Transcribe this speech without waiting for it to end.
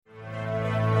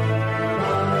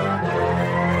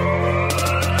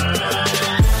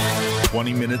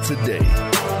20 minutes a day,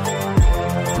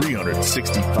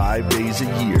 365 days a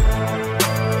year.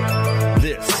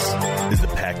 This is the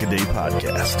Pack-A-Day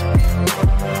Podcast.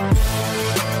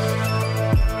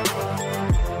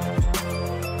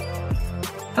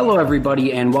 Hello,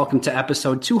 everybody, and welcome to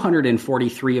episode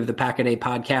 243 of the Pack-A-Day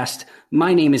Podcast.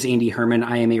 My name is Andy Herman.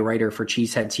 I am a writer for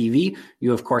Cheesehead TV.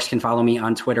 You, of course, can follow me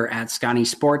on Twitter at Scotty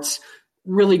Sports.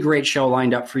 Really great show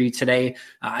lined up for you today.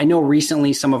 I know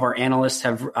recently some of our analysts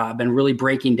have been really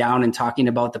breaking down and talking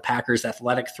about the Packers'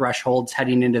 athletic thresholds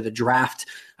heading into the draft.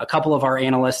 A couple of our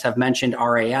analysts have mentioned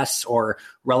RAS, or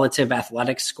relative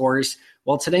athletic scores.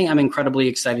 Well, today I'm incredibly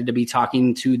excited to be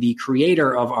talking to the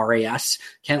creator of RAS,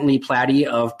 Platte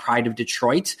of Pride of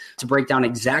Detroit, to break down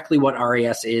exactly what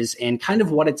RAS is and kind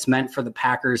of what it's meant for the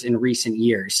Packers in recent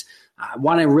years. I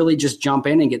want to really just jump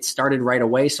in and get started right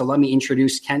away. So let me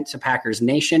introduce Kent to Packers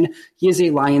Nation. He is a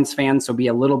Lions fan, so be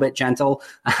a little bit gentle.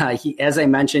 As I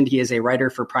mentioned, he is a writer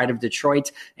for Pride of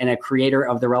Detroit and a creator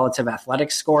of the Relative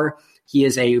Athletic Score. He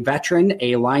is a veteran,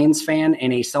 a Lions fan,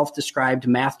 and a self-described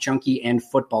math junkie and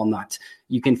football nut.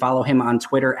 You can follow him on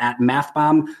Twitter at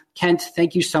MathBomb. Kent,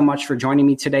 thank you so much for joining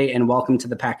me today, and welcome to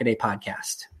the Pack-A-Day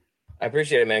Podcast. I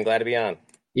appreciate it, man. Glad to be on.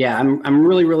 Yeah, I'm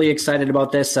really, really excited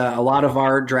about this. A lot of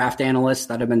our draft analysts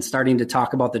that have been starting to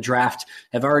talk about the draft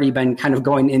have already been kind of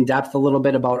going in depth a little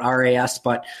bit about RAS,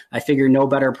 but I figure no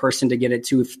better person to get it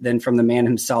to than from the man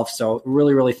himself. So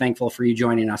really, really thankful for you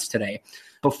joining us today.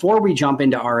 Before we jump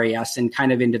into RAS and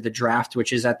kind of into the draft,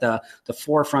 which is at the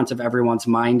forefront of everyone's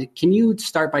mind, can you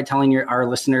start by telling our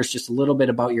listeners just a little bit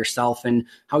about yourself and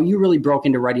how you really broke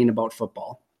into writing about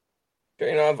football?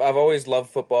 You know, I've always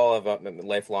loved football. I'm a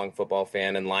lifelong football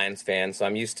fan and Lions fan, so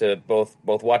I'm used to both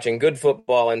watching good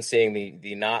football and seeing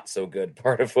the not so good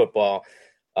part of football.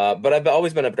 But I've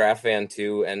always been a draft fan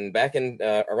too. And back in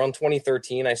around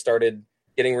 2013, I started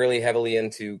getting really heavily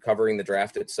into covering the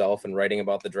draft itself and writing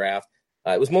about the draft.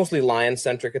 It was mostly Lions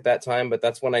centric at that time, but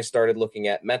that's when I started looking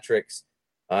at metrics.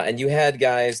 And you had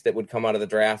guys that would come out of the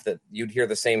draft that you'd hear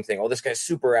the same thing. Oh, this guy's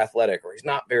super athletic, or he's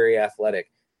not very athletic.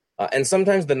 And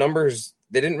sometimes the numbers,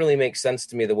 they didn't really make sense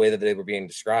to me the way that they were being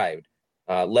described.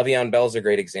 Le'Veon Bell's a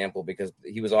great example because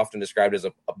he was often described as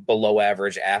a below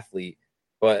average athlete,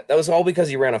 but that was all because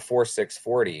he ran a 4.6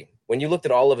 40. When you looked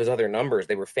at all of his other numbers,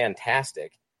 they were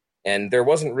fantastic. And there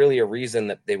wasn't really a reason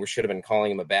that they should have been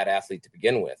calling him a bad athlete to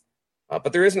begin with.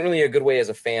 But there isn't really a good way as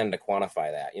a fan to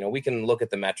quantify that. You know, we can look at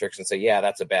the metrics and say, yeah,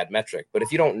 that's a bad metric. But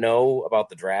if you don't know about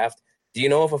the draft, do you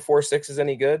know if a 4.6 is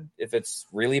any good? If it's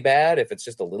really bad, if it's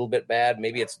just a little bit bad,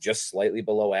 maybe it's just slightly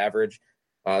below average.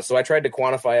 So I tried to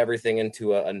quantify everything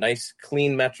into a nice,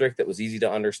 clean metric that was easy to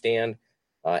understand.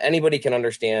 Anybody can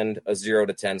understand a 0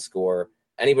 to 10 score.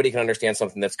 Anybody can understand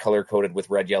something that's color coded with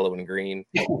red, yellow, and green.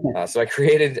 So I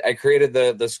created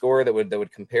the score that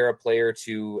would compare a player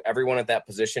to everyone at that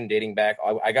position, dating back.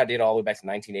 I got data all the way back to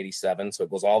 1987, so it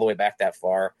goes all the way back that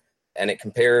far, and it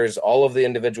compares all of the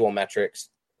individual metrics.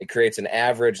 It creates an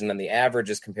average, and then the average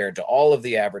is compared to all of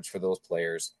the average for those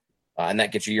players, and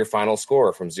that gets you your final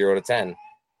score from 0 to 10.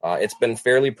 It's been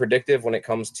fairly predictive when it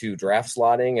comes to draft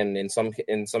slotting, and in some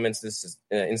instances,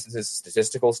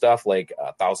 statistical stuff like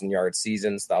 1,000-yard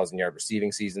seasons, 1,000-yard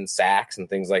receiving seasons, sacks, and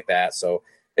things like that. So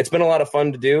it's been a lot of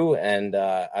fun to do, and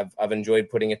I've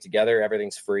enjoyed putting it together.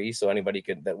 Everything's free, so anybody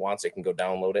that wants it can go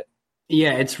download it.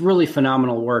 Yeah, it's really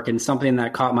phenomenal work and something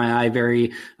that caught my eye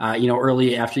very,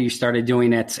 early after you started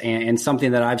doing it, and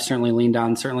something that I've certainly leaned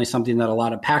on, certainly something that a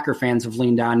lot of Packer fans have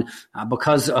leaned on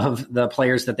because of the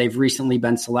players that they've recently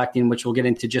been selecting, which we'll get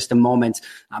into just a moment.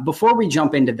 Before we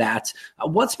jump into that,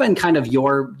 what's been kind of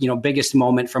your, biggest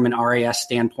moment from an RAS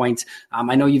standpoint?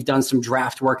 I know you've done some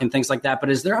draft work and things like that, but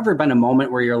has there ever been a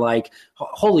moment where you're like,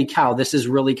 holy cow, this has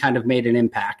really kind of made an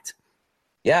impact?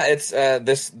 Yeah, it's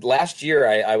this last year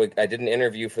I did an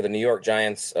interview for the New York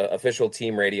Giants official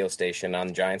team radio station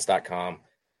on Giants.com,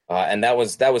 and that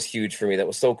was huge for me. That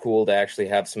was so cool to actually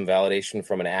have some validation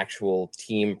from an actual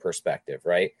team perspective,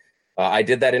 right? I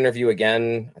did that interview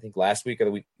again, I think last week or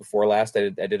the week before last. I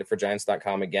did it for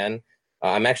Giants.com again.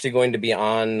 I'm actually going to be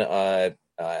on I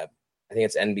think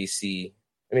it's NBC,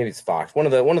 maybe it's Fox, one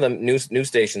of the news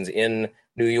stations in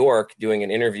New York, doing an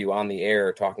interview on the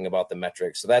air talking about the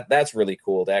metrics. So that's really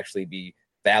cool to actually be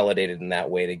validated in that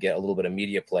way, to get a little bit of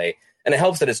media play. And it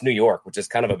helps that it's New York, which is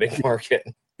kind of a big market.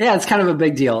 Yeah, it's kind of a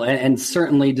big deal, and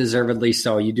certainly deservedly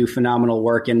so. You do phenomenal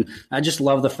work, and I just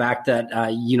love the fact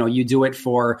that you do it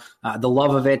for the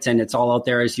love of it, and it's all out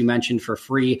there, as you mentioned, for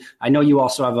free. I know you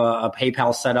also have a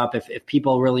PayPal set up. If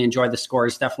people really enjoy the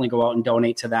scores, definitely go out and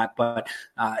donate to that. But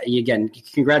again,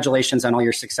 congratulations on all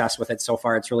your success with it so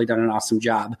far. It's really done an awesome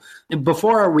job.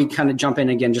 Before we kind of jump in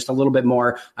again just a little bit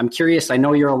more, I'm curious. I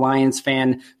know you're a Lions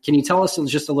fan. Can you tell us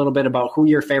just a little bit about who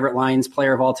your favorite Lions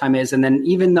player of all time is? And then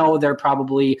even though they're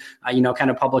probably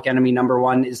kind of public enemy number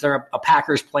one, is there a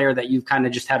Packers player that you've kind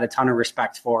of just had a ton of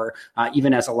respect for,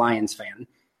 even as a Lions fan?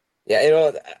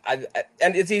 Yeah,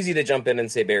 and it's easy to jump in and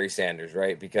say Barry Sanders,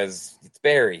 right? Because it's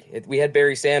Barry. We had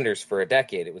Barry Sanders for a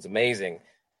decade. It was amazing.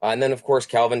 And then, of course,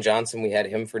 Calvin Johnson, we had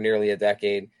him for nearly a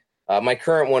decade. My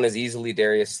current one is easily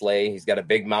Darius Slay. He's got a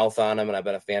big mouth on him, and I've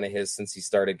been a fan of his since he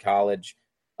started college.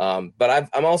 But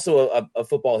I'm also a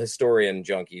football historian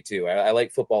junkie, too. I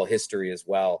like football history as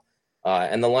well.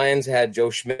 And the Lions had Joe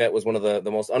Schmidt, was one of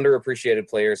the most underappreciated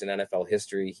players in NFL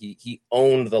history. He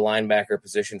owned the linebacker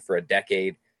position for a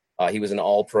decade. He was an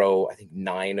all-pro, I think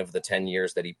 9 of the 10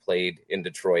 years that he played in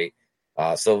Detroit.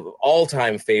 So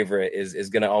all-time favorite is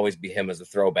going to always be him as a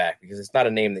throwback, because it's not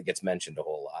a name that gets mentioned a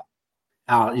whole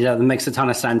lot. Yeah, that makes a ton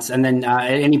of sense. And then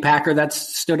any Packer that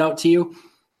stood out to you?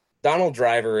 Donald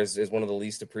Driver is one of the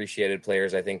least appreciated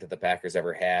players I think that the Packers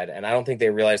ever had, and I don't think they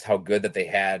realized how good that they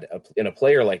had in a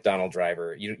player like Donald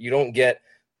Driver. You don't get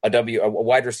a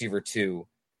wide receiver 2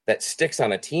 that sticks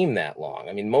on a team that long.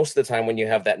 I mean, most of the time when you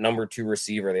have that number 2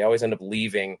 receiver, they always end up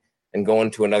leaving and going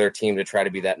to another team to try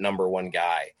to be that number 1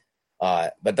 guy.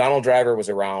 But Donald Driver was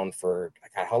around for,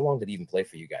 God, how long did he even play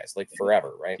for you guys? Like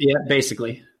forever, right? Yeah,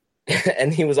 basically.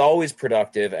 And he was always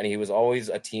productive, and he was always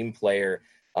a team player.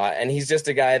 And he's just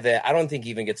a guy that I don't think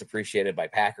even gets appreciated by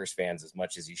Packers fans as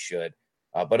much as he should.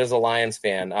 But as a Lions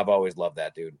fan, I've always loved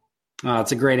that dude.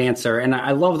 It's a great answer. And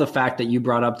I love the fact that you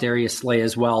brought up Darius Slay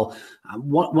as well.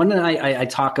 When I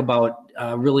talk about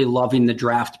really loving the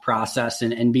draft process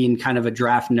and being kind of a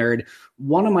draft nerd,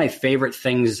 one of my favorite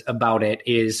things about it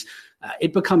is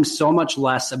it becomes so much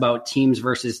less about teams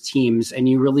versus teams, and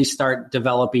you really start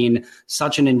developing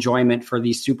such an enjoyment for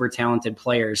these super talented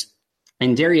players.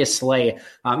 And Darius Slay,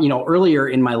 earlier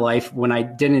in my life when I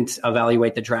didn't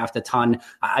evaluate the draft a ton,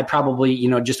 I probably,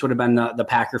 just would have been the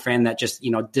Packer fan that just,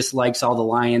 dislikes all the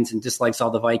Lions and dislikes all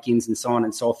the Vikings and so on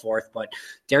and so forth. But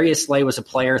Darius Slay was a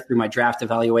player through my draft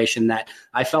evaluation that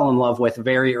I fell in love with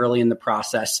very early in the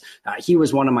process. He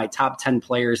was one of my top 10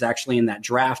 players actually in that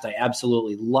draft. I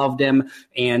absolutely loved him.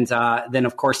 And then,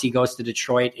 of course, he goes to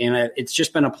Detroit. And it's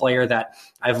just been a player that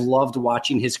I've loved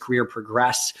watching his career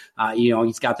progress.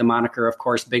 He's got the moniker, of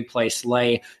course, Big Play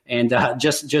Slay. And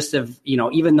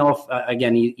even though,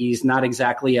 again, he's not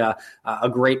exactly a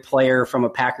great player from a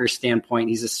Packers standpoint,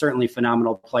 he's a certainly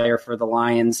phenomenal player for the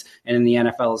Lions and in the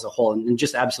NFL as a whole. And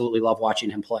just absolutely love watching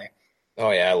him play.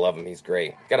 Oh, yeah, I love him. He's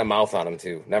great. Got a mouth on him,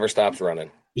 too. Never stops running.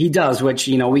 He does, which,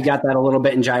 we got that a little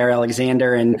bit in Jair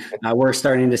Alexander, and we're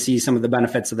starting to see some of the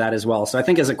benefits of that as well. So I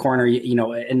think as a corner,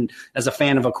 and as a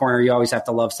fan of a corner, you always have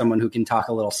to love someone who can talk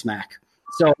a little smack.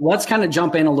 So let's kind of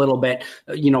jump in a little bit.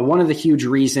 One of the huge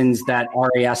reasons that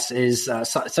RAS is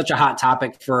such a hot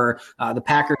topic for the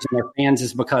Packers and their fans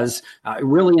is because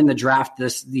really in the draft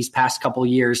these past couple of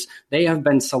years, they have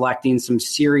been selecting some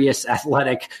serious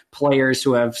athletic players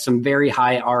who have some very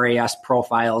high RAS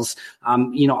profiles.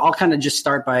 I'll kind of just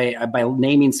start by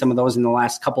naming some of those in the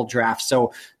last couple drafts.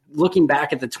 So looking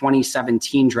back at the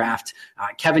 2017 draft,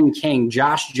 Kevin King,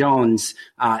 Josh Jones,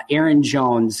 Aaron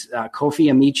Jones, Kofi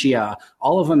Amichia,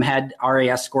 all of them had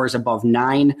RAS scores above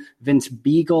 9. Vince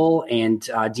Beagle and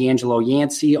D'Angelo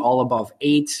Yancey, all above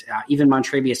 8. Even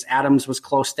Montrevious Adams was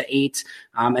close to 8.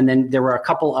 And then there were a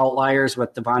couple outliers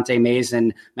with Devontae Mays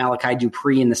and Malachi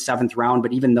Dupree in the 7th round,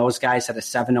 but even those guys had a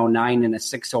 709 and a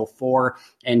 604.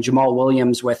 And Jamal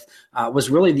Williams was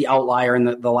really the outlier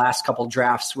in the last couple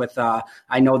drafts with,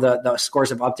 I know the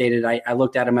scores have updated. I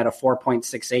looked at him at a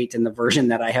 4.68 in the version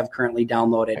that I have currently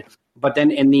downloaded. But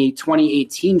then in the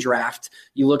 2018 draft,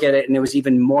 you look at it and it was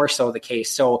even more so the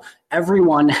case. So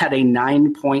everyone had a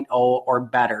 9.0 or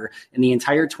better in the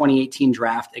entire 2018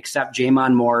 draft, except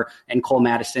Jamon Moore and Cole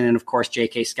Madison. And of course,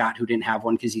 J.K. Scott, who didn't have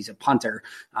one because he's a punter.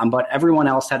 But everyone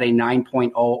else had a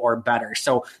 9.0 or better.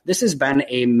 So this has been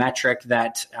a metric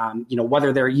that,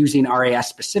 whether they're using RAS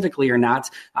specifically or not,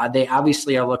 they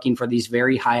obviously are looking for these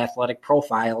very high athletic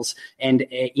profiles. And,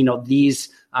 these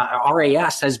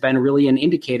RAS has been really an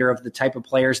indicator of the type of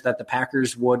players that the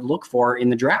Packers would look for in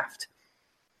the draft.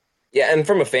 Yeah, and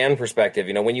from a fan perspective,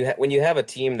 when you have a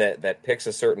team that picks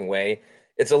a certain way,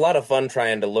 it's a lot of fun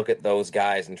trying to look at those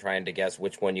guys and trying to guess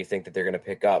which one you think that they're going to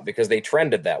pick up because they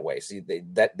trended that way. So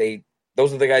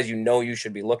those are the guys you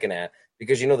should be looking at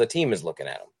because the team is looking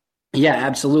at them. Yeah,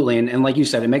 absolutely. And like you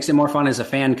said, it makes it more fun as a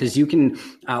fan because you can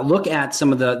look at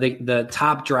some of the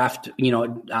top draft,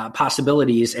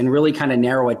 possibilities and really kind of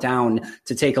narrow it down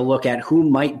to take a look at who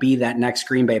might be that next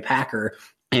Green Bay Packer.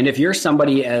 And if you're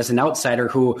somebody as an outsider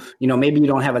who, maybe you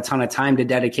don't have a ton of time to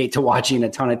dedicate to watching a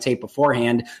ton of tape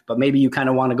beforehand, but maybe you kind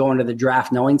of want to go into the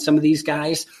draft knowing some of these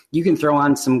guys, you can throw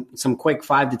on some quick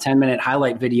 5 to 10 minute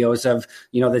highlight videos of,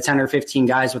 the 10 or 15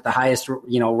 guys with the highest,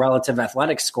 relative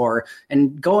athletic score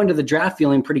and go into the draft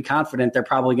feeling pretty confident they're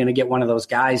probably going to get one of those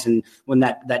guys. And when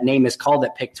that name is called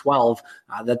at pick 12,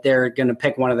 that they're going to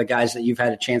pick one of the guys that you've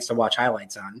had a chance to watch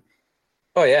highlights on.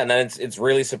 Oh yeah, and then it's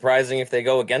really surprising if they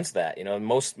go against that.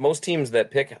 Most teams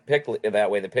that pick that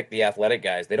way, that pick the athletic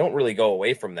guys, they don't really go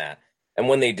away from that. And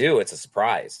when they do, it's a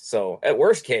surprise. So at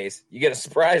worst case, you get a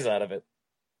surprise out of it.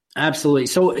 Absolutely.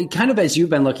 So kind of as you've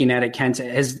been looking at it, Kent,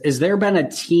 has there been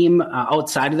a team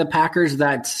outside of the Packers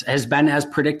that has been as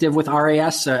predictive with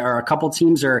RAS or a couple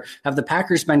teams, or have the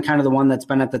Packers been kind of the one that's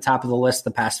been at the top of the list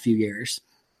the past few years?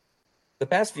 The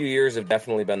past few years have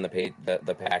definitely been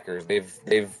the Packers.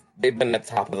 They've been at the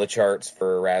top of the charts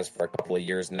for a couple of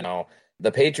years now.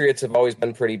 The Patriots have always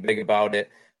been pretty big about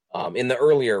it. In the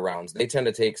earlier rounds, they tend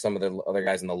to take some of the other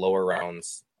guys in the lower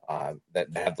rounds that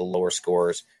have the lower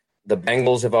scores. The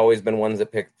Bengals have always been ones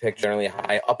that pick generally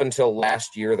high. Up until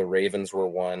last year, the Ravens were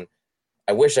one.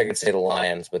 I wish I could say the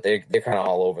Lions, but they're kind of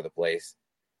all over the place.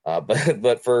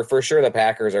 But for sure, the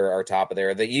Packers are top of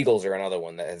there. The Eagles are another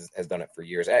one that has done it for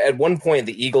years. At one point,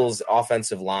 the Eagles'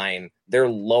 offensive line, their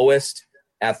lowest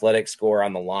athletic score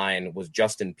on the line was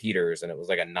Justin Peters, and it was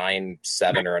like a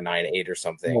 9.7 or a 9.8 or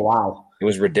something. Oh, wow. It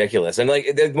was ridiculous. And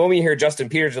like the moment you hear Justin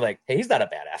Peters, you're like, hey, he's not a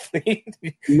bad athlete.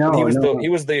 No, he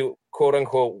was the quote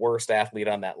unquote worst athlete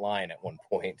on that line at one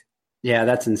point. Yeah,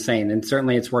 that's insane. And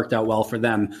certainly it's worked out well for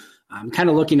them. I'm kind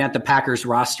of looking at the Packers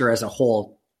roster as a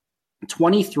whole.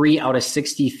 23 out of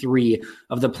 63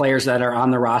 of the players that are on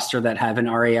the roster that have an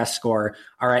RAS score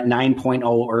are at 9.0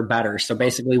 or better. So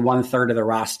basically 1/3 of the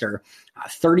roster.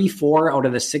 34 out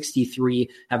of the 63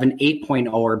 have an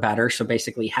 8.0 or better. So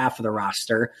basically half of the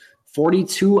roster.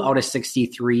 42 out of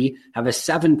 63 have a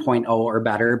 7.0 or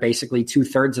better, basically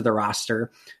 2/3 of the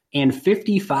roster. And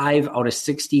 55 out of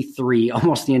 63,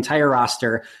 almost the entire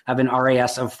roster, have an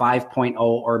RAS of 5.0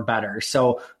 or better.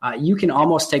 So you can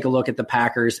almost take a look at the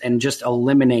Packers and just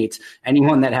eliminate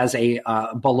anyone that has a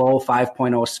below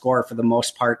 5.0 score for the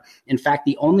most part. In fact,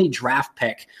 the only draft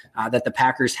pick that the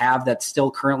Packers have that's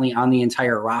still currently on the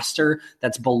entire roster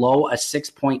that's below a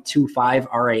 6.25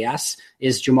 RAS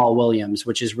is Jamal Williams,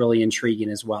 which is really intriguing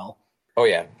as well. Oh,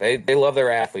 yeah. They love their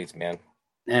athletes, man.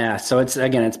 Yeah, so it's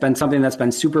been something that's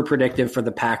been super predictive for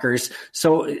the Packers.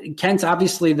 So, Kent,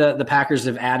 obviously the Packers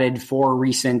have added 4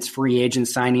 recent free agent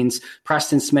signings: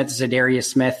 Preston Smith, Zadarius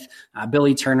Smith,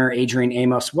 Billy Turner, Adrian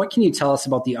Amos. What can you tell us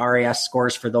about the RAS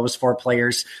scores for those 4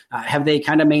 players? Have they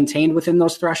kind of maintained within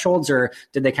those thresholds, or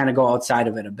did they kind of go outside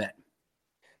of it a bit?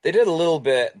 They did a little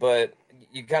bit, but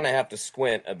you kind of have to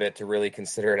squint a bit to really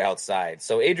consider it outside.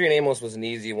 So Adrian Amos was an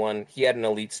easy one. He had an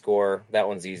elite score. That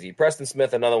one's easy. Preston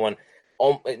Smith, another one.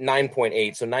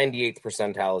 9.8, so 98th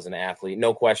percentile as an athlete.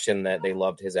 No question that they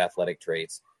loved his athletic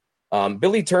traits.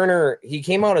 Billy Turner, he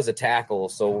came out as a tackle,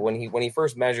 so when he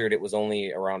first measured, it was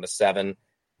only around a 7,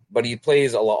 but he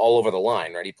plays all over the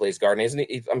line, right? He plays guard, and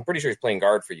I'm pretty sure he's playing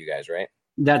guard for you guys, right?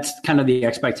 That's kind of the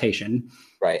expectation.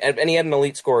 Right, and he had an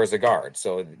elite score as a guard,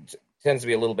 so it tends to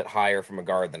be a little bit higher from a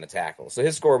guard than a tackle. So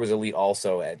his score was elite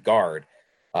also at guard.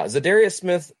 Zadarius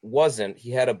Smith wasn't.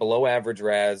 He had a below-average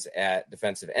RAS at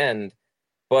defensive end,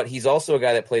 but he's also a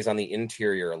guy that plays on the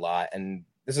interior a lot. And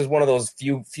this is one of those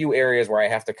few areas where I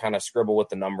have to kind of scribble with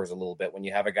the numbers a little bit when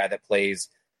you have a guy that plays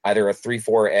either a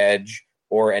 3-4 edge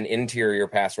or an interior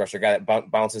pass rusher, a guy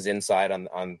that bounces inside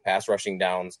on pass rushing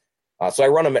downs. So I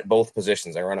run him at both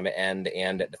positions. I run him at end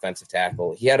and at defensive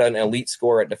tackle. He had an elite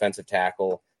score at defensive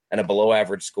tackle and a below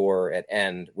average score at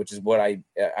end, which is what I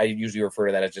usually refer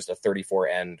to that as just a 34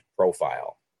 end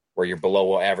profile, where you're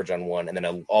below average on one and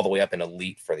then all the way up in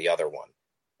elite for the other one.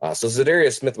 So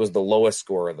Zadarius Smith was the lowest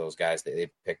score of those guys that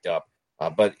they picked up.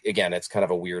 But again, it's kind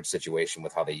of a weird situation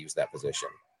with how they use that position.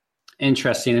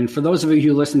 Interesting. And for those of you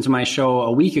who listened to my show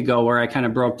a week ago where I kind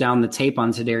of broke down the tape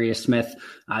on Zadarius Smith,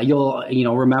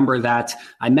 You'll remember that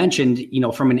I mentioned,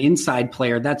 from an inside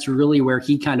player, that's really where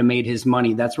he kind of made his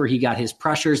money. That's where he got his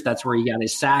pressures. That's where he got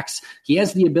his sacks. He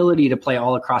has the ability to play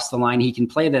all across the line. He can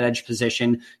play that edge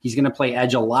position. He's going to play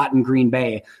edge a lot in Green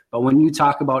Bay. But when you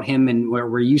talk about him and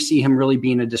where you see him really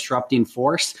being a disrupting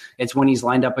force, it's when he's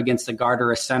lined up against a guard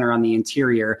or a center on the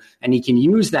interior, and he can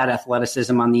use that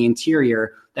athleticism on the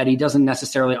interior that he doesn't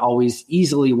necessarily always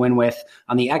easily win with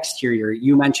on the exterior.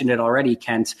 You mentioned it already,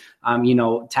 Kent.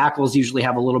 Tackles usually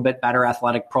have a little bit better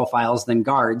athletic profiles than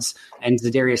guards, and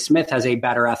Zadarius Smith has a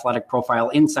better athletic profile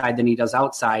inside than he does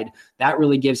outside. That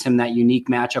really gives him that unique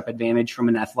matchup advantage from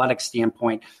an athletic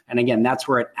standpoint. And again, that's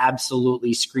where it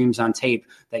absolutely screams on tape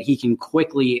that he can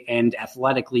quickly and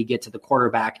athletically get to the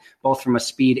quarterback, both from a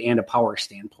speed and a power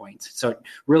standpoint. So it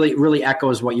really, really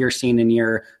echoes what you're seeing in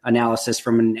your analysis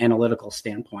from an analytical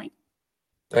standpoint.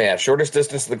 Oh, yeah, shortest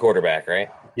distance to the quarterback, right?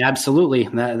 Yeah, absolutely.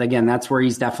 Again, that's where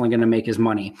he's definitely going to make his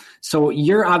money. So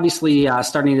you're obviously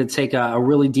starting to take a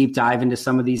really deep dive into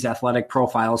some of these athletic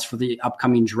profiles for the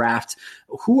upcoming draft.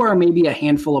 Who are maybe a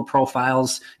handful of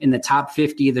profiles in the top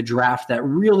 50 of the draft that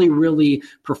really, really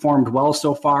performed well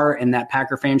so far and that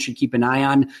Packer fans should keep an eye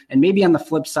on? And maybe on the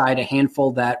flip side, a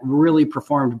handful that really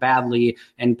performed badly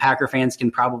and Packer fans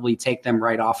can probably take them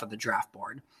right off of the draft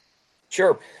board.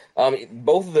 Sure.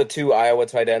 Both of the two Iowa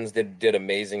tight ends did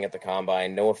amazing at the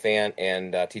Combine. Noah Fant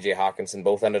and TJ Hawkinson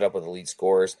both ended up with elite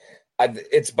scores.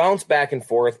 It's bounced back and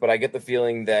forth, but I get the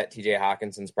feeling that TJ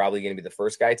Hawkinson's probably going to be the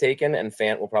first guy taken, and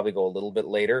Fant will probably go a little bit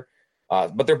later.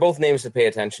 But they're both names to pay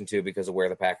attention to because of where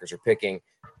the Packers are picking.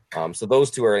 So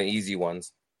those two are easy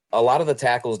ones. A lot of the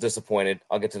tackles disappointed.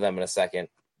 I'll get to them in a second.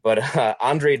 But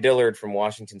Andre Dillard from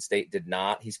Washington State did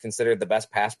not. He's considered the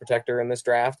best pass protector in this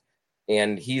draft.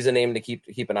 And he's a name to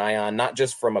keep an eye on, not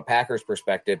just from a Packers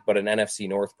perspective, but an NFC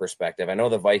North perspective. I know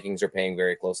the Vikings are paying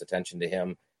very close attention to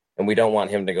him, and we don't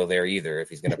want him to go there either if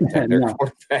he's going to protect their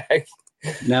quarterback.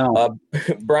 No.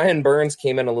 Brian Burns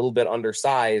came in a little bit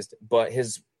undersized, but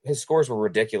his scores were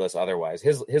ridiculous otherwise.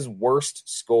 His worst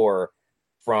score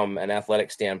from an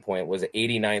athletic standpoint was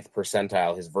 89th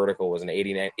percentile. His vertical was an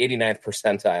 89th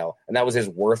percentile, and that was his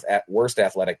worst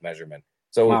athletic measurement.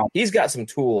 So wow. He's got some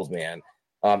tools, man.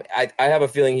 I have a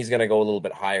feeling he's going to go a little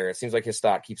bit higher. It seems like his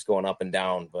stock keeps going up and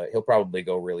down, but he'll probably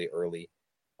go really early.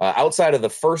 Outside of the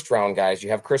first round guys,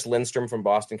 you have Chris Lindstrom from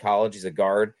Boston College. He's a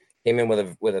guard, came in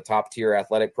with a top tier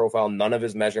athletic profile. None of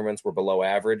his measurements were below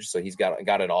average, so he's got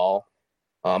it all.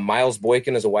 Miles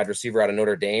Boykin is a wide receiver out of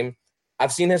Notre Dame.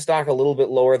 I've seen his stock a little bit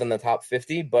lower than the top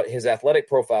 50, but his athletic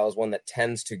profile is one that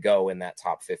tends to go in that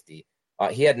top 50.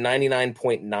 He had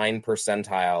 99.9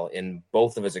 percentile in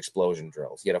both of his explosion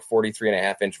drills. He had a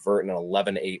 43.5-inch vert and an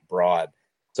 11.8 broad.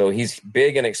 So he's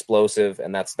big and explosive,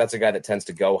 and that's a guy that tends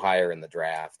to go higher in the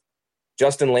draft.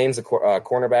 Justin Lane's a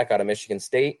cornerback out of Michigan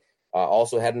State,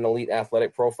 also had an elite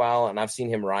athletic profile, and I've seen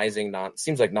him rising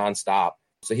seems like nonstop.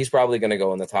 So he's probably going to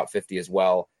go in the top 50 as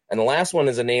well. And the last one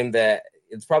is a name that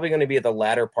it's probably going to be at the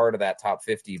latter part of that top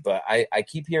 50, but I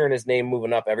keep hearing his name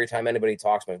moving up every time anybody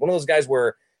talks to me. One of those guys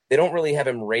where they don't really have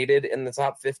him rated in the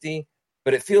top 50,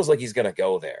 but it feels like he's going to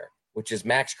go there, which is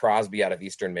Max Crosby out of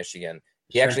Eastern Michigan.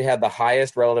 He actually had the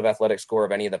highest relative athletic score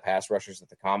of any of the pass rushers at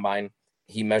the Combine.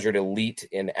 He measured elite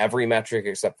in every metric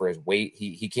except for his weight.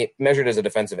 He measured as a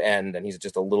defensive end, and he's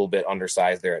just a little bit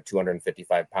undersized there at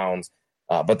 255 pounds.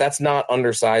 But that's not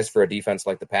undersized for a defense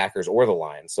like the Packers or the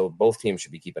Lions, so both teams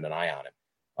should be keeping an eye on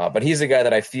him. But he's a guy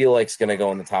that I feel like is going to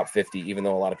go in the top 50, even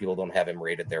though a lot of people don't have him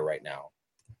rated there right now.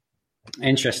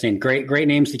 Interesting. Great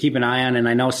names to keep an eye on. And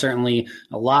I know certainly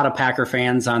a lot of Packer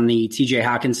fans on the TJ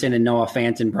Hawkinson and Noah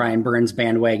Fant and Brian Burns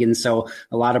bandwagon. So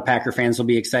a lot of Packer fans will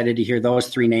be excited to hear those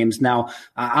three names. Now,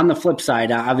 on the flip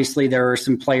side, obviously there are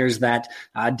some players that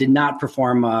did not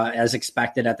perform as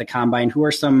expected at the Combine. Who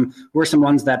are some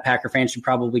ones that Packer fans should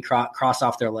probably cross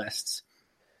off their lists?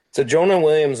 So Jonah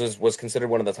Williams was considered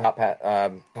one of the top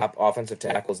offensive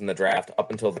tackles in the draft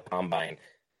up until the Combine.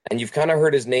 And you've kind of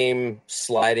heard his name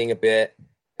sliding a bit,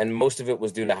 and most of it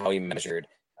was due to how he measured.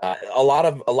 A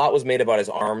lot was made about his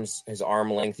arms, his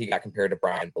arm length. He got compared to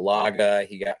Brian Bulaga.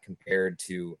 He got compared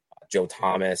to Joe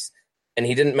Thomas, and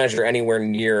he didn't measure anywhere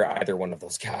near either one of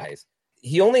those guys.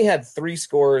 He only had 3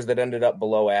 scores that ended up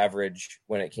below average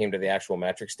when it came to the actual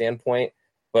metric standpoint,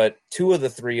 but 2 of the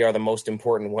 3 are the most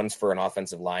important ones for an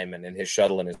offensive lineman in his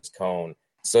shuttle and his cone.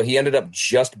 So he ended up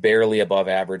just barely above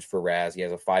average for Raz. He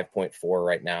has a 5.4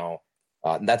 right now.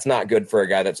 That's not good for a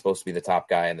guy that's supposed to be the top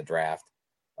guy in the draft.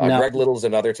 No. Greg Little's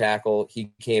another tackle.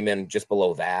 He came in just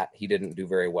below that. He didn't do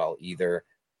very well either.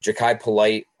 Ja'Kai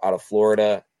Polite out of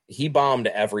Florida, he bombed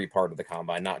every part of the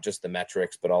Combine, not just the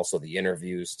metrics, but also the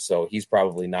interviews. So he's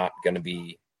probably not going to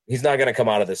be he's not going to come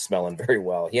out of this smelling very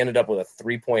well. He ended up with a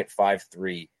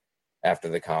 3.53 after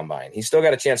the combine. He's still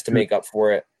got a chance to make up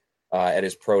for it at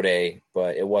his pro day,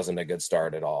 but it wasn't a good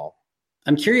start at all.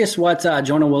 I'm curious what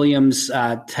Jonah Williams'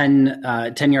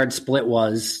 10-yard split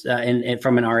was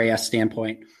from an RAS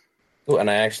standpoint. Ooh,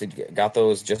 and I actually got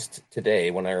those just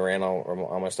today when I ran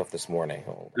all my stuff this morning.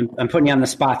 I'm putting you on the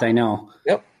spot, I know.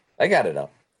 Yep, I got it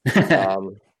up.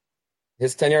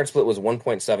 His 10-yard split was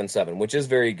 1.77, which is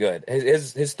very good.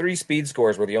 His 3 speed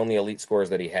scores were the only elite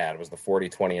scores that he had, was the 40,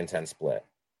 20, and 10 split.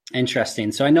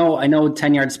 Interesting. So I know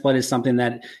 10-yard split is something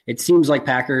that it seems like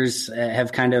Packers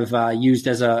have kind of used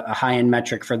as a high-end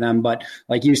metric for them. But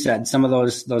like you said, some of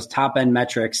those top-end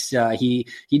metrics, he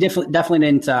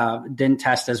definitely didn't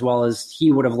test as well as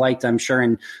he would have liked, I'm sure.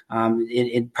 And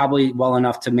it probably well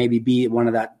enough to maybe be one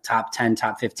of that top 10,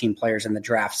 top 15 players in the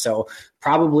draft. So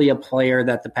probably a player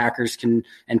that the Packers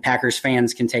and Packers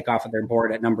fans can take off of their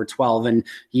board at number 12. And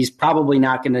he's probably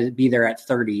not going to be there at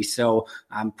 30. So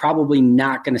I'm probably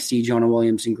not going to see Jonah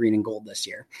Williams in green and gold this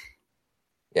year.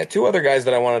 Yeah, 2 other guys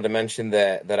that I wanted to mention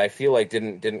that I feel like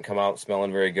didn't come out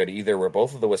smelling very good either were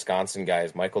both of the Wisconsin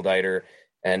guys, Michael Dieter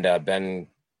and Ben,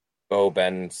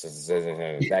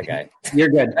 that guy. You're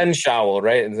good. Ben Schowel,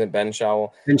 right? Is it Ben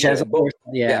Schowel? Ben Chesler,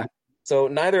 yeah. So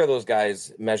neither of those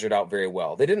guys measured out very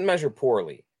well. They didn't measure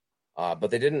poorly,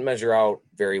 but they didn't measure out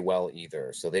very well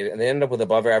either. So they ended up with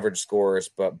above average scores,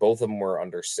 but both of them were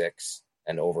under 6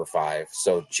 and over 5.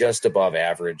 So just above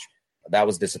average. That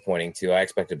was disappointing too. I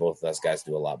expected both of those guys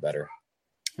to do a lot better.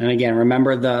 And again,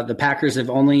 remember the Packers have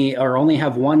only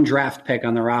have one draft pick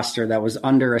on the roster that was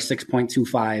under a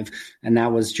 6.25, and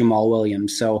that was Jamal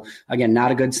Williams. So again,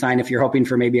 not a good sign if you're hoping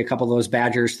for maybe a couple of those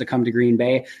Badgers to come to Green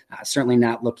Bay. Certainly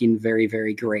not looking very,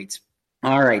 very great.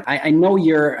 All right. I know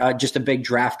you're just a big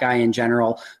draft guy in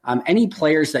general. Any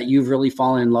players that you've really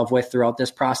fallen in love with throughout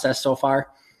this process so far?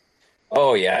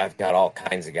 Oh yeah, I've got all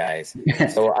kinds of guys.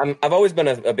 So I've always been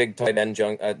a big tight end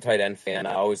fan.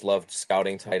 I always loved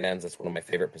scouting tight ends. That's one of my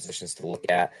favorite positions to look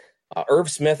at.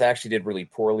 Irv Smith actually did really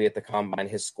poorly at the combine.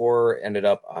 His score ended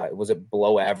up was it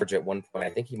below average at one point. I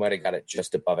think he might have got it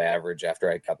just above average after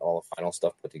I got all the final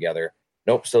stuff put together.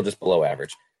 Nope, still just below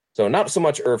average. So not so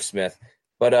much Irv Smith,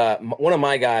 but one of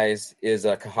my guys is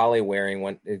Kahale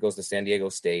Waring. It goes to San Diego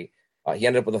State. He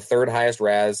ended up with the 3rd highest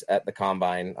RAS at the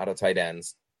combine out of tight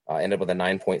ends. Ended up with a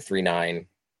 9.39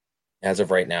 as of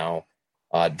right now.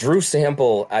 Drew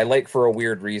Sample, I like for a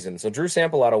weird reason. So Drew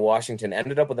Sample out of Washington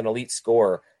ended up with an elite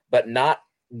score, but not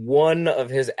one of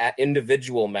his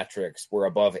individual metrics were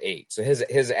above 8. So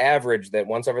his average, that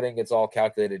once everything gets all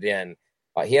calculated in,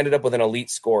 he ended up with an elite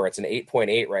score. It's an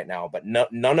 8.8 right now, but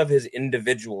none of his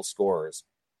individual scores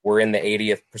were in the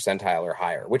 80th percentile or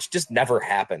higher, which just never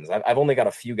happens. I've only got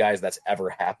a few guys that's ever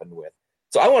happened with.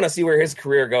 So I want to see where his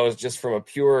career goes just from a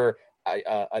pure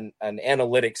an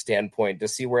analytic standpoint to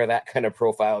see where that kind of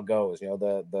profile goes. You know,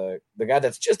 the guy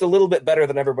that's just a little bit better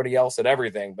than everybody else at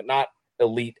everything, but not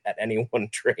elite at any one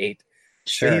trait.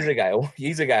 Sure. So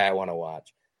he's a guy I want to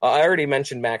watch. I already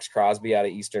mentioned Max Crosby out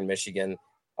of Eastern Michigan.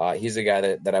 He's a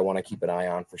guy that I want to keep an eye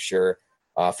on for sure.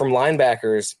 From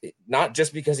linebackers, not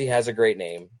just because he has a great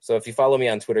name. So if you follow me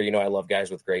on Twitter, you know I love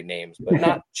guys with great names, but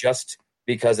not just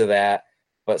because of that.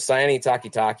 But Sione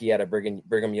Takitaki out of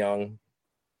Brigham Young,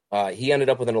 he ended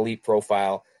up with an elite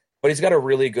profile, but he's got a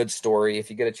really good story. If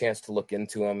you get a chance to look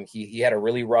into him, he had a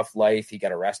really rough life. He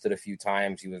got arrested a few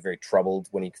times. He was very troubled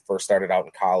when he first started out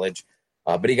in college,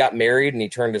 but he got married and he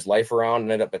turned his life around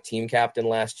and ended up a team captain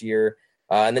last year.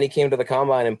 And then he came to the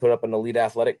combine and put up an elite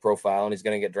athletic profile, and he's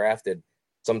going to get drafted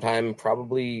sometime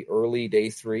probably early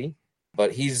day 3.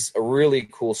 But he's a really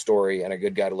cool story and a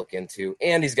good guy to look into.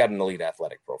 And he's got an elite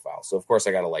athletic profile. So, of course,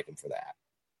 I got to like him for that.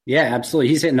 Yeah, absolutely.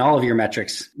 He's hitting all of your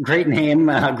metrics. Great name,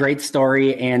 great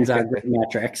story, and great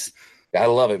metrics.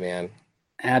 Gotta love it, man.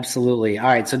 Absolutely. All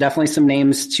right. So definitely some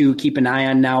names to keep an eye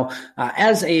on now.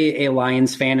 As a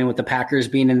Lions fan and with the Packers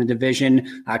being in the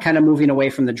division, kind of moving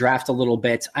away from the draft a little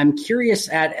bit, I'm curious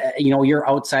at, your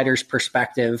outsider's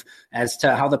perspective as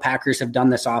to how the Packers have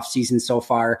done this offseason so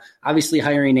far. Obviously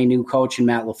hiring a new coach in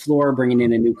Matt LaFleur, bringing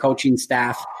in a new coaching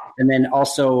staff, and then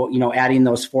also, adding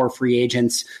those 4 free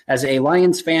agents. As a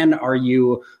Lions fan, are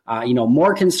you,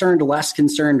 more concerned, less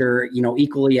concerned, or,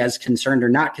 equally as concerned or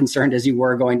not concerned as you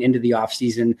were going into the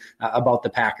offseason about the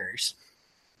Packers?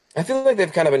 I feel like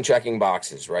they've kind of been checking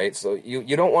boxes, right? So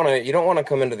you don't want to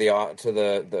come into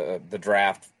the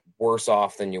draft worse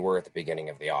off than you were at the beginning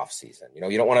of the offseason.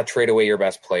 You don't want to trade away your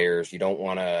best players. You don't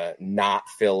want to not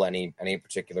fill any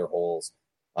particular holes.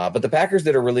 But the Packers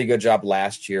did a really good job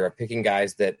last year of picking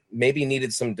guys that maybe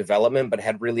needed some development but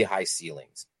had really high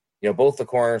ceilings. Both the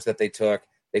corners that they took,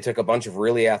 They took a bunch of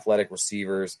really athletic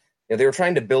receivers. They were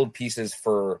trying to build pieces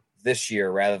for this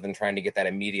year rather than trying to get that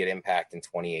immediate impact in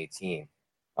 2018.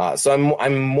 So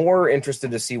I'm more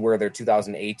interested to see where their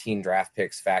 2018 draft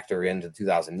picks factor into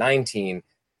 2019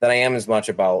 than I am as much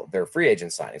about their free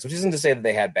agent signings, which isn't to say that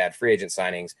they had bad free agent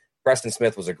signings. Preston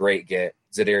Smith was a great get.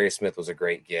 Zadarius Smith was a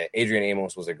great get. Adrian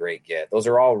Amos was a great get. Those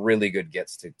are all really good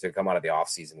gets to come out of the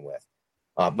offseason with.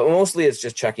 But mostly it's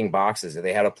just checking boxes.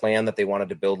 They had a plan that they wanted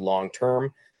to build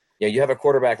long-term. You have a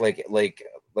quarterback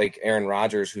like Aaron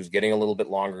Rodgers who's getting a little bit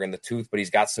longer in the tooth, but he's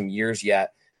got some years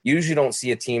yet. You usually don't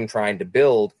see a team trying to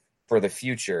build for the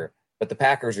future, but the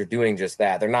Packers are doing just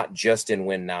that. They're not just in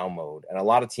win now mode. And a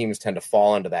lot of teams tend to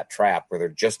fall into that trap where they're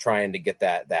just trying to get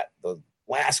the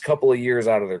last couple of years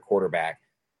out of their quarterback.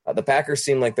 The Packers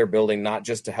seem like they're building not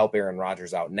just to help Aaron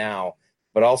Rodgers out now,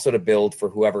 but also to build for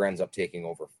whoever ends up taking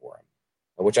over for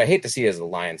him, which I hate to see as a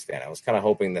Lions fan. I was kind of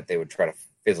hoping that they would try to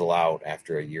fizzle out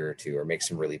after a year or two or make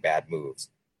some really bad moves.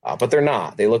 But they're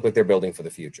not. They look like they're building for the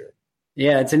future.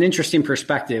 Yeah, it's an interesting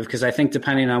perspective because I think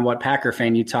depending on what Packer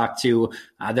fan you talk to,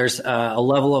 there's a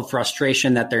level of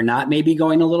frustration that they're not maybe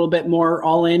going a little bit more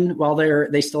all in while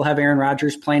they still have Aaron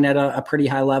Rodgers playing at a pretty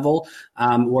high level,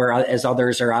 whereas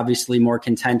others are obviously more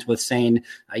content with saying,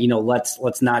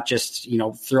 let's not just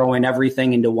throw in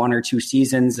everything into 1 or 2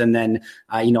 seasons and then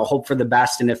hope for the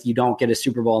best. And if you don't get a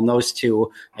Super Bowl in those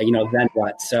two, then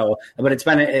what? So, but it's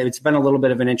been a little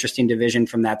bit of an interesting division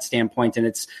from that standpoint, and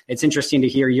it's interesting to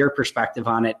hear your perspective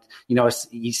on it.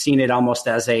 You've seen it almost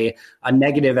as a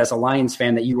negative as a Lions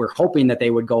fan that you were hoping that they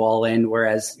would go all in,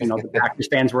 whereas the Packers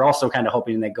fans were also kind of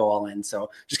hoping they'd go all in. So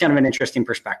just kind of an interesting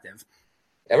perspective.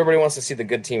 Everybody wants to see the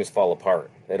good teams fall apart.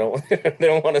 They don't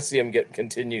want to see them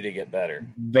continue to get better.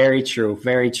 Very true.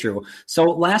 Very true. So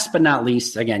last but not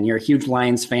least, again, you're a huge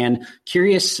Lions fan.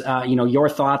 Curious, your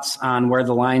thoughts on where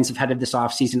the Lions have headed this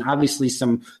offseason. Obviously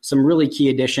some really key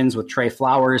additions with Trey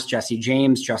Flowers, Jesse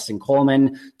James, Justin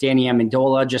Coleman, Danny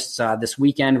Amendola just this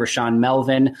weekend, Rashawn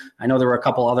Melvin. I know there were a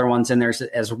couple other ones in there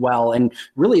as well. And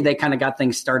really they kind of got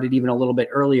things started even a little bit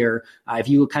earlier. If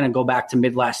you kind of go back to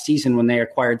mid last season when they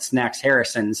acquired Snacks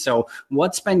Harrison. So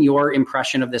what's been your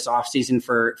impression of this offseason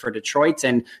for Detroit,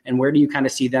 and where do you kind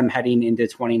of see them heading into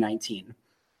 2019?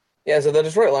 Yeah, so the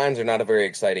Detroit Lions are not a very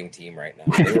exciting team right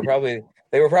now.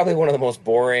 They were probably one of the most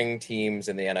boring teams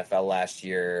in the NFL last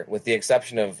year, with the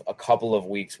exception of a couple of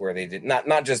weeks where they did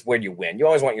not just where you win. You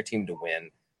always want your team to win.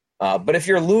 But if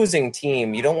you're a losing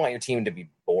team, you don't want your team to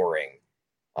be boring.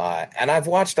 And I've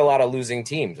watched a lot of losing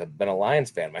teams. I've been a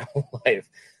Lions fan my whole life.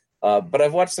 But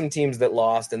I've watched some teams that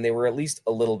lost, and they were at least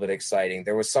a little bit exciting.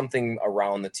 There was something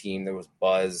around the team. There was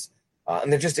buzz,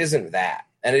 and there just isn't that.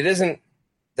 And it isn't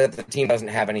that the team doesn't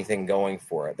have anything going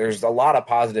for it. There's a lot of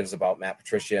positives about Matt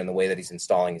Patricia and the way that he's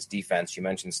installing his defense. You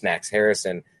mentioned Snacks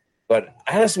Harrison. But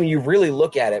honestly, when you really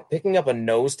look at it, picking up a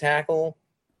nose tackle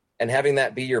and having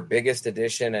that be your biggest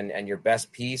addition and your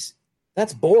best piece,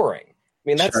 that's boring. I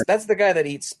mean, that's the guy that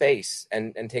eats space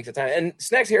and takes the time. And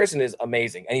Snacks Harrison is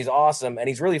amazing, and he's awesome, and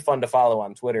he's really fun to follow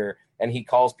on Twitter. And he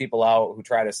calls people out who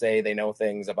try to say they know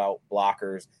things about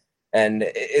blockers. And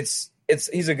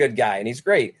he's a good guy, and he's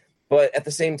great. But at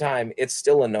the same time, it's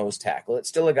still a nose tackle. It's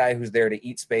still a guy who's there to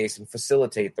eat space and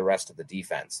facilitate the rest of the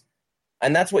defense.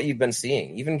 And that's what you've been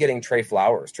seeing. Even getting Trey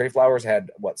Flowers. Trey Flowers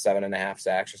had 7.5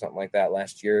 sacks or something like that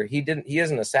last year. He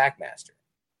isn't a sack master.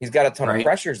 He's got a ton of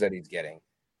pressures that he's getting.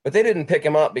 But they didn't pick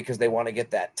him up because they want to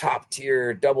get that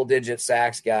top-tier, double-digit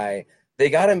sacks guy.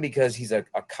 They got him because he's a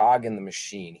cog in the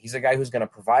machine. He's a guy who's going to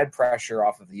provide pressure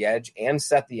off of the edge and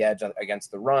set the edge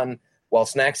against the run, while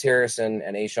Snacks Harrison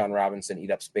and A'Shaun Robinson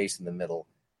eat up space in the middle.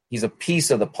 He's a piece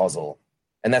of the puzzle,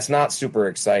 and that's not super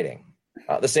exciting.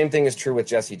 The same thing is true with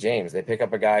Jesse James. They pick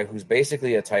up a guy who's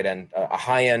basically a tight end, a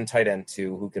high-end tight end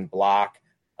too, who can block,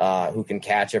 who can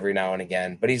catch every now and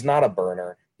again, but he's not a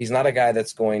burner. He's not a guy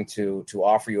that's going to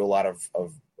offer you a lot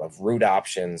of route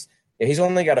options. He's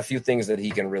only got a few things that he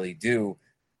can really do.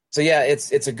 So, yeah,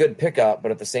 it's a good pickup,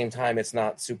 but at the same time, it's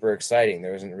not super exciting.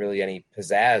 There isn't really any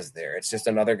pizzazz there. It's just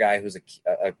another guy who's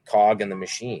a cog in the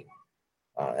machine.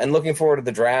 And looking forward to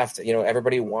the draft,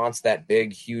 everybody wants that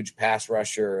big, huge pass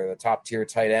rusher, the top-tier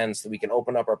tight end, so we can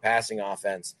open up our passing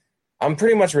offense. I'm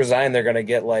pretty much resigned they're going to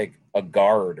get like a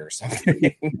guard or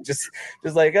something. just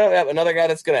like, another guy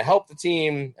that's going to help the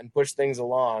team and push things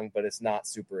along, but it's not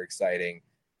super exciting.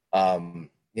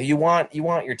 You want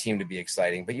your team to be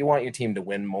exciting, but you want your team to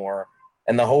win more.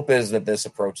 And the hope is that this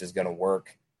approach is going to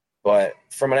work. But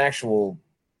from an actual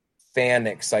fan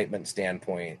excitement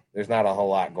standpoint, there's not a whole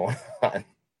lot going on.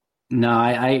 No,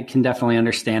 I can definitely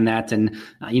understand that. And,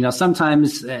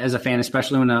 sometimes as a fan,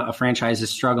 especially when a franchise is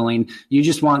struggling, you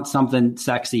just want something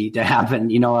sexy to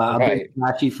happen, a Right. big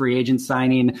flashy free agent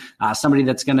signing, somebody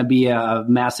that's going to be a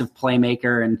massive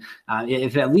playmaker. And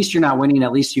if at least you're not winning,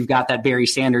 at least you've got that Barry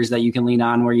Sanders that you can lean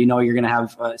on where you're going to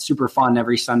have super fun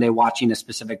every Sunday watching a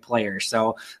specific player.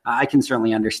 So I can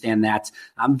certainly understand that.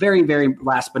 Very, very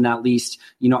last but not least,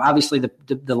 obviously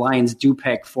the Lions do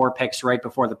pick 4 picks right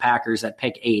before the Packers at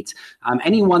pick 8.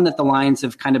 Anyone that the Lions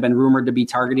have kind of been rumored to be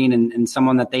targeting and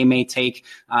someone that they may take,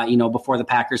 before the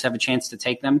Packers have a chance to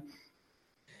take them?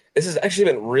 This has actually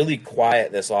been really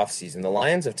quiet this offseason. The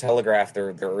Lions have telegraphed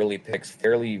their early picks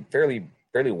fairly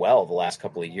well the last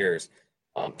couple of years,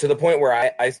 to the point where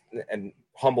I and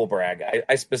humble brag,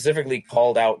 I specifically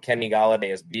called out Kenny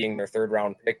Golladay as being their 3rd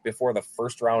round pick before the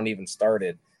 1st round even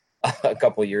started a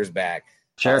couple of years back.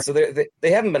 Sure. So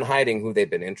they haven't been hiding who they've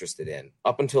been interested in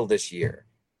up until this year.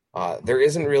 There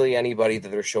isn't really anybody that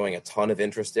they're showing a ton of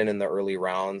interest in the early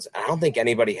rounds. I don't think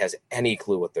anybody has any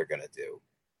clue what they're going to do.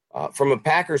 From a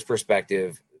Packers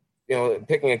perspective,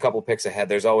 picking a couple picks ahead,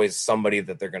 there's always somebody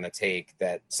that they're going to take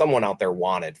that someone out there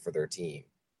wanted for their team.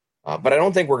 But I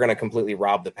don't think we're going to completely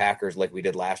rob the Packers like we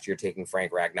did last year, taking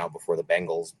Frank Ragnow before the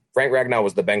Bengals. Frank Ragnow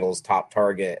was the Bengals' top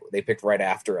target. They picked right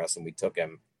after us, and we took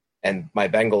him. And my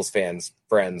Bengals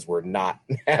friends were not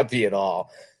happy at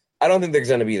all. I don't think there's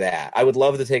going to be that. I would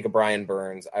love to take a Brian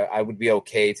Burns. I would be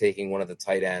okay taking one of the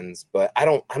tight ends, but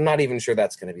I'm not even sure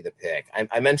that's going to be the pick.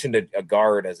 I mentioned a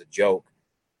guard as a joke,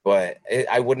 but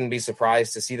I wouldn't be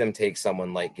surprised to see them take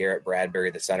someone like Garrett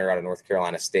Bradbury, the center out of North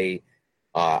Carolina State.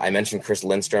 I mentioned Chris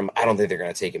Lindstrom. I don't think they're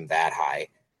going to take him that high,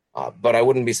 but I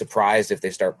wouldn't be surprised if they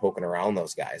start poking around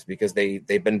those guys because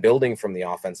they've been building from the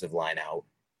offensive line out,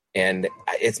 and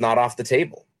it's not off the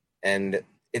table. And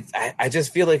I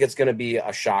just feel like it's going to be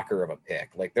a shocker of a pick.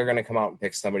 Like they're going to come out and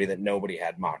pick somebody that nobody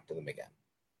had mocked to them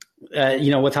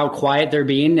again. With how quiet they're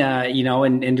being,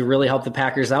 and to really help the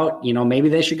Packers out, maybe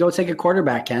they should go take a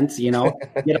quarterback, Kent. Get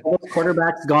all those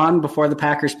quarterbacks gone before the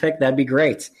Packers pick. That'd be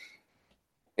great.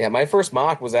 Yeah, my first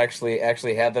mock was actually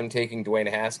had them taking Dwayne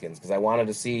Haskins because I wanted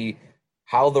to see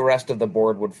how the rest of the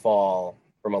board would fall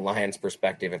from a Lions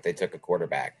perspective if they took a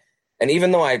quarterback. And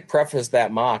even though I prefaced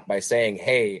that mock by saying,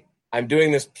 hey, I'm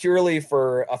doing this purely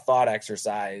for a thought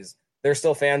exercise, there's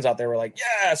still fans out there who are like,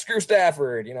 yeah, screw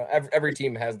Stafford. Every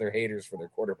team has their haters for their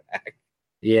quarterback.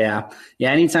 Yeah.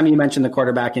 Anytime you mention the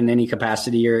quarterback in any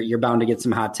capacity, you're bound to get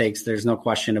some hot takes. There's no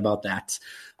question about that.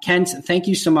 Kent, thank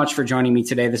you so much for joining me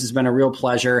today. This has been a real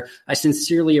pleasure. I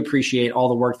sincerely appreciate all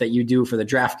the work that you do for the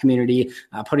draft community,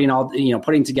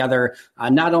 putting together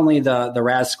not only the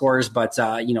RAS scores, but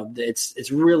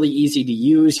it's really easy to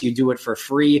use. You do it for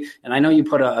free, and I know you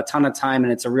put a ton of time,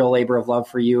 and it's a real labor of love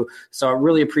for you. So I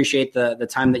really appreciate the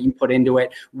time that you put into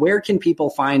it. Where can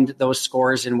people find those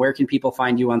scores, and where can people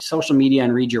find you on social media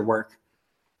and read your work?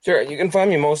 Sure, you can find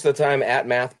me most of the time at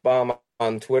MathBomb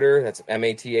on Twitter. That's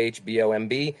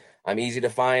MathBomb. I'm easy to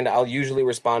find. I'll usually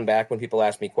respond back when people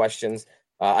ask me questions.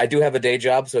 I do have a day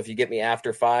job, so if you get me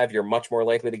after 5, you're much more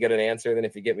likely to get an answer than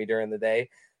if you get me during the day.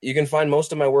 You can find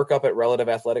most of my work up at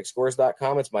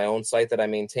relativeathleticscores.com. It's my own site that I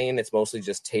maintain. It's mostly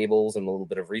just tables and a little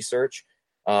bit of research.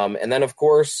 And then, of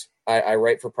course, I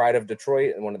write for Pride of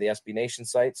Detroit and one of the SB Nation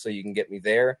sites, so you can get me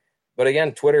there. But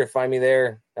again, Twitter, find me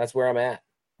there. That's where I'm at.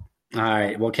 All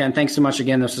right. Well, Ken, thanks so much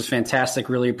again. This was fantastic.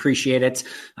 Really appreciate it.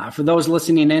 For those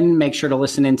listening in, make sure to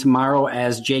listen in tomorrow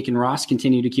as Jake and Ross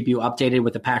continue to keep you updated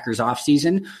with the Packers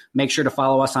offseason. Make sure to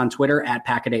follow us on Twitter at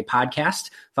Packaday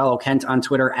Podcast. Follow Kent on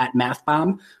Twitter at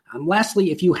MathBomb.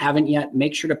 Lastly, if you haven't yet,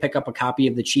 make sure to pick up a copy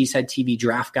of the Cheesehead TV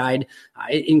Draft Guide.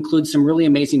 It includes some really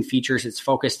amazing features. It's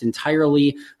focused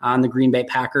entirely on the Green Bay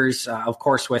Packers. Of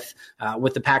course, with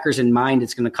the Packers in mind,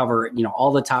 it's going to cover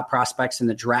all the top prospects in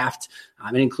the draft.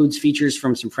 It includes features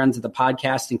from some friends of the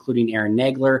podcast, including Aaron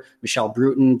Nagler, Michelle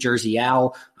Bruton, Jersey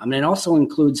Al. And it also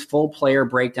includes full player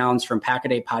breakdowns from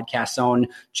Packaday Podcast's own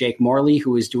Jake Morley,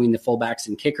 who is doing the fullbacks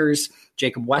and kickers,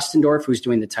 Jacob Westendorf, who's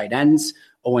doing the tight ends,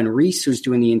 Owen Reese, who's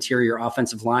doing the interior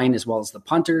offensive line as well as the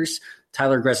punters,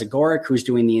 Tyler Grezagoric, who's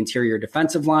doing the interior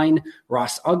defensive line,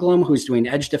 Ross Uglum, who's doing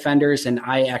edge defenders, and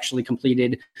I actually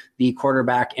completed the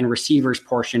quarterback and receivers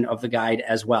portion of the guide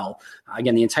as well.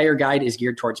 Again, the entire guide is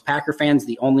geared towards Packer fans,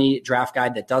 the only draft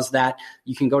guide that does that.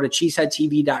 You can go to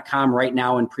cheeseheadtv.com right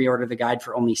now and pre-order the guide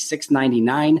for only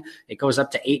 $6.99. It goes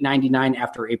up to $8.99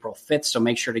 after April 5th, so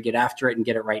make sure to get after it and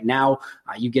get it right now.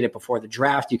 You get it before the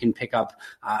draft. You can pick up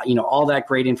all that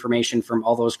great information from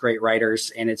all those great writers,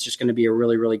 and it's just going to be a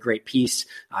really, really great piece piece.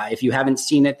 If you haven't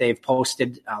seen it, they've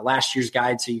posted last year's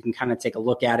guide, so you can kind of take a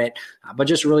look at it. But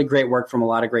just really great work from a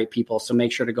lot of great people. So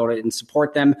make sure to go to and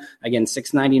support them. Again,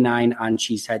 $6.99 on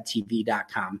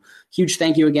cheeseheadtv.com. Huge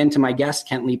thank you again to my guest,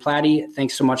 Kent Lee Platte.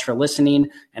 Thanks so much for listening.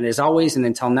 And as always, and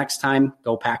until next time,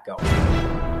 go Pack Go.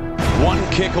 One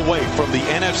kick away from the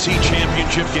NFC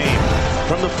Championship game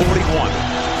from the 41.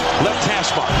 Left hash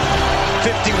mark.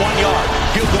 51-yard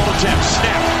field goal attempt.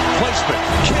 Snap. Placement.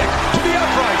 Kick to the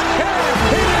upright.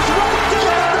 And